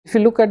If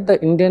you look at the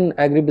Indian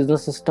agribusiness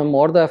system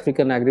or the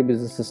African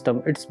agribusiness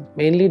system, it's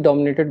mainly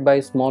dominated by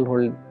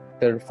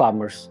smallholder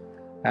farmers.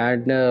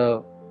 And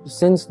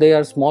since they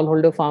are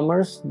smallholder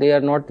farmers, they are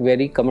not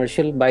very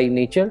commercial by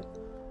nature.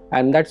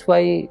 And that's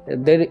why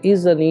there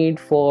is a need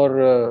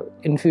for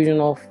infusion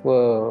of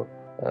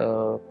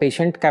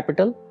patient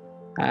capital,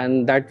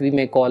 and that we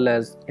may call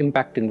as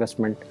impact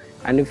investment.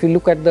 And if you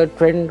look at the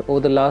trend over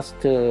the last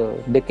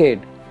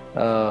decade,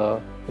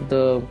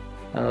 the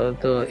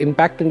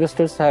impact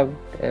investors have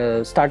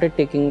started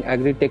taking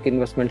Agritech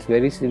investments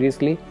very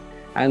seriously,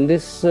 and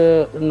this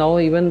now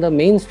even the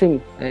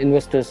mainstream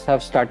investors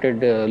have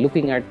started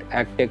looking at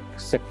Agtech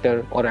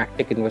sector or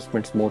Agtech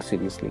investments more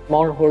seriously.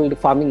 Smallholder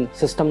farming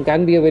system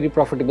can be a very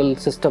profitable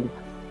system.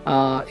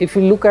 If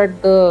you look at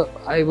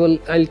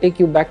I'll take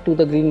you back to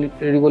the Green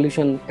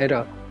Revolution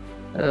era.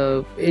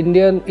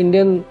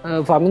 Indian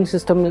farming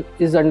system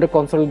is under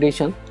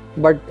consolidation,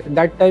 but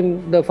that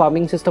time the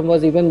farming system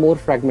was even more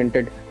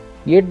fragmented.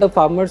 Yet the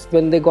farmers,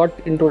 when they got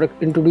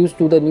introduced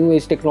to the new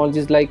age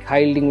technologies like high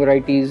yielding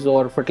varieties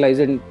or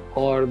fertilizer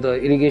or the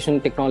irrigation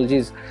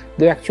technologies,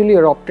 they actually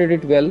adopted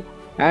it well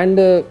and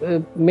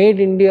made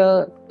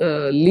India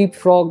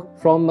leapfrog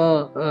from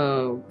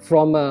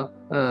a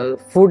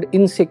food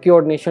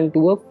insecure nation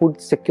to a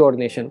food secure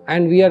nation,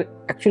 and we are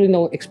actually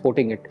now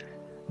exporting it.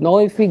 Now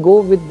if we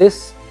go with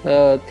this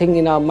thing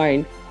in our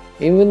mind,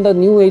 even the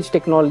new age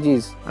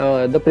technologies,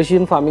 the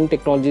precision farming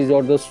technologies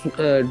or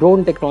the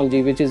drone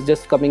technology which is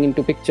just coming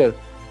into picture,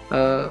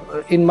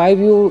 in my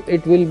view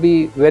it will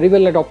be very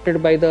well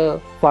adopted by the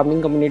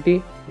farming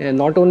community,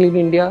 not only in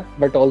India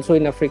but also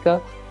in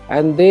Africa,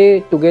 and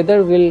they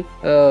together will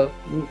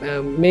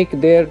make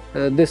their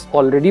this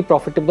already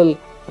profitable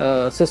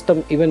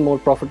system even more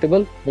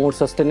profitable, more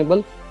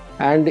sustainable,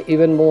 and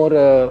even more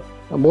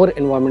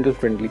environmental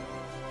friendly.